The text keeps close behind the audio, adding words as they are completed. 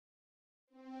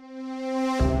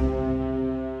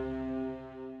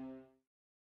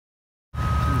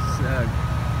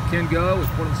auth-kgoe-auth with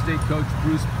Portland State coach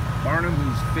Bruce Barnum,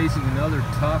 who's facing another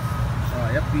tough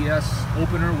FBS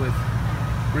opener with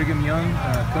Brigham Young.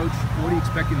 Coach, what are you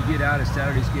expecting to get out of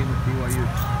Saturday's game with BYU?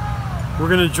 We're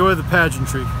going to enjoy the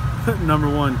pageantry, number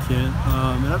one, Ken.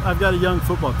 I've got a young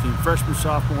football team, freshmen,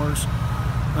 sophomores.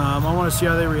 I want to see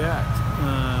how they react.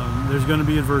 There's going to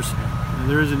be adversity.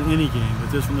 There isn't any game,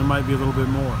 but this one there might be a little bit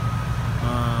more.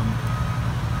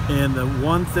 And the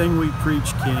one thing we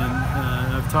preach, Ken,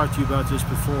 I've talked to you about this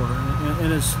before,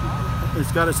 and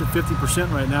it's got us at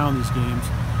 50% right now in these games,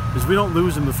 is we don't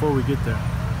lose them before we get there.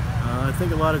 I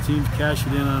think a lot of teams cash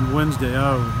it in on Wednesday.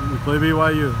 Oh, we play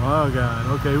BYU. Oh, God.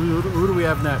 Okay, who do we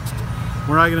have next?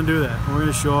 We're not going to do that. We're going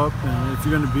to show up, and if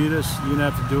you're going to beat us, you're going to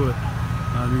have to do it.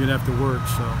 You're going to have to work.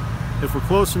 So if we're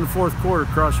close in the fourth quarter,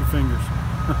 cross your fingers.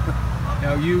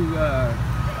 Now,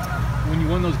 when you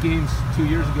won those games 2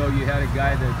 years ago, you had a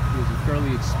guy that was a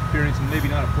fairly experienced, and maybe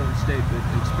not at Portland State, but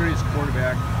experienced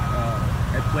quarterback,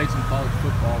 had played some college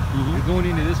football. You're going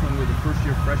into this one with a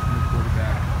first-year freshman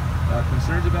quarterback.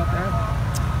 Concerns about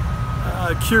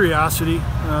that? Curiosity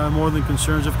more than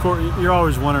concerns. Of course, you're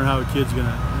always wondering how a kid's going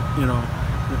to,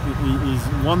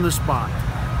 he's won the spot.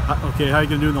 Okay, how are you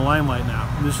going to do in the limelight now?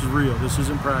 This is real. This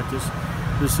isn't practice.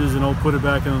 This isn't, oh, put it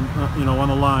back on, on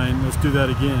the line. Let's do that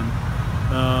again.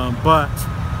 But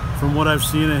from what I've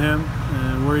seen of him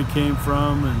and where he came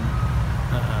from and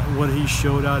what he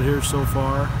showed out here so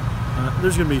far,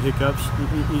 there's going to be hiccups.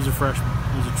 He's a freshman.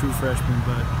 He's a true freshman.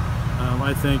 But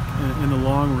I think in the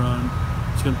long run,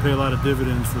 it's going to pay a lot of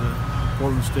dividends for the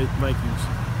Portland State Vikings.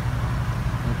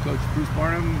 Well, Coach Bruce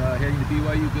Barnum heading to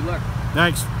BYU. Good luck.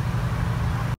 Thanks.